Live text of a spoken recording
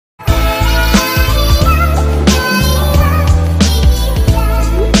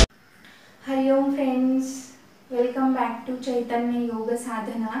Back to चैतन्य योग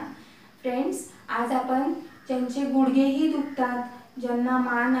साधना। Friends, आज आपण ज्यांचे गुडघेही दुखतात, ज्यांना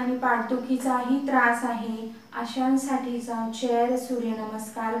मान आणि पाठदुखीचाही त्रास आहे, अशांसाठीचा चेअर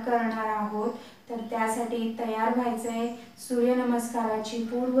सूर्यनमस्कार करणार आहोत। तर त्यासाठी तयार व्हायचंय। सूर्यनमस्काराची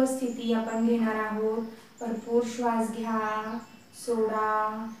पूर्व स्थिती आपण घेणार आहोत। भरपूर श्वास घ्या,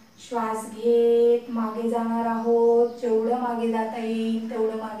 सोडा। श्वास घेत मागे जाणार आहोत। जेवढं मागे जाता येईल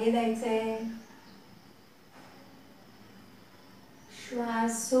तेवढं मागे जायचंय।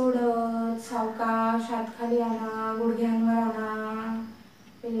 श्वास सोडत सावकाश हात खाली आणा, गुडघ्यांवर आणा,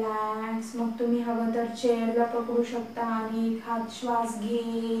 रिलॅक्स। मग तुम्ही हवं तर चेअरला पकडू शकता आणि हात श्वास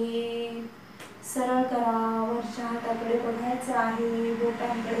घे, सरळ करा। वरच्या हाताकडे बघायचं आहे,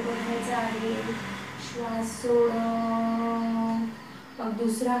 बोटांकडे बघायचं आहे। श्वास सोड, मग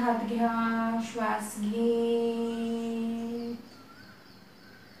दुसरा हात घ्या, श्वास घे,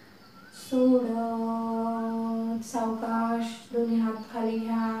 सोड, सावकाश दोन्ही हात खाली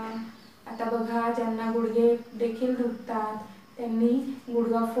घ्या। आता बघा, ज्यांना गुडघे देखील दुखतात त्यांनी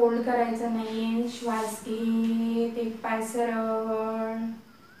गुडघा फोल्ड करायचा नाहीये। श्वास घेत एक पाय सरळ,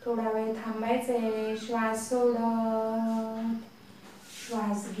 थोडा वेळ थांबायचंय। श्वास सोडत,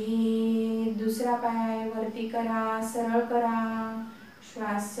 श्वास घेत दुसरा पाय वरती करा, सरळ करा।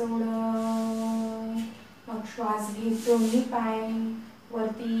 श्वास सोडत, मग श्वास घेत दोन्ही पाय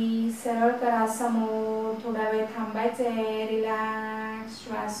वरती सरळ करा समोर। थोडा वेळ थांबायचंय, रिलॅक्स।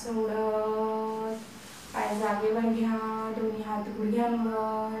 श्वास सोडत पाय जागेवर घ्या, दोन्ही हात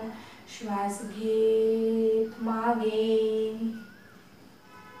गुडघ्यांवर। श्वास घेत मागे,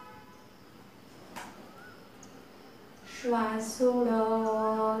 श्वास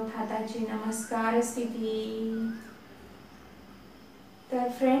सोडत हाताची नमस्कार स्थिती। तर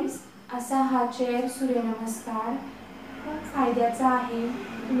फ्रेंड्स, असा हा चेअर सूर्यनमस्कार खूप फायद्याचा आहे।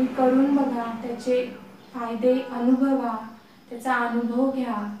 तुम्ही करून बघा, त्याचे फायदे अनुभवा, त्याचा अनुभव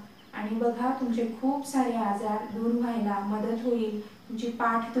घ्या आणि बघा तुमचे खूप सारे आजार दूर व्हायला मदत होईल। तुमची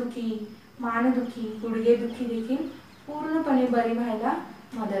पाठदुखी, मानदुखी, गुडघेदुखी देखील पूर्णपणे बरी व्हायला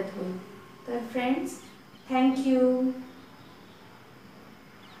मदत होईल। तर फ्रेंड्स, थँक यू।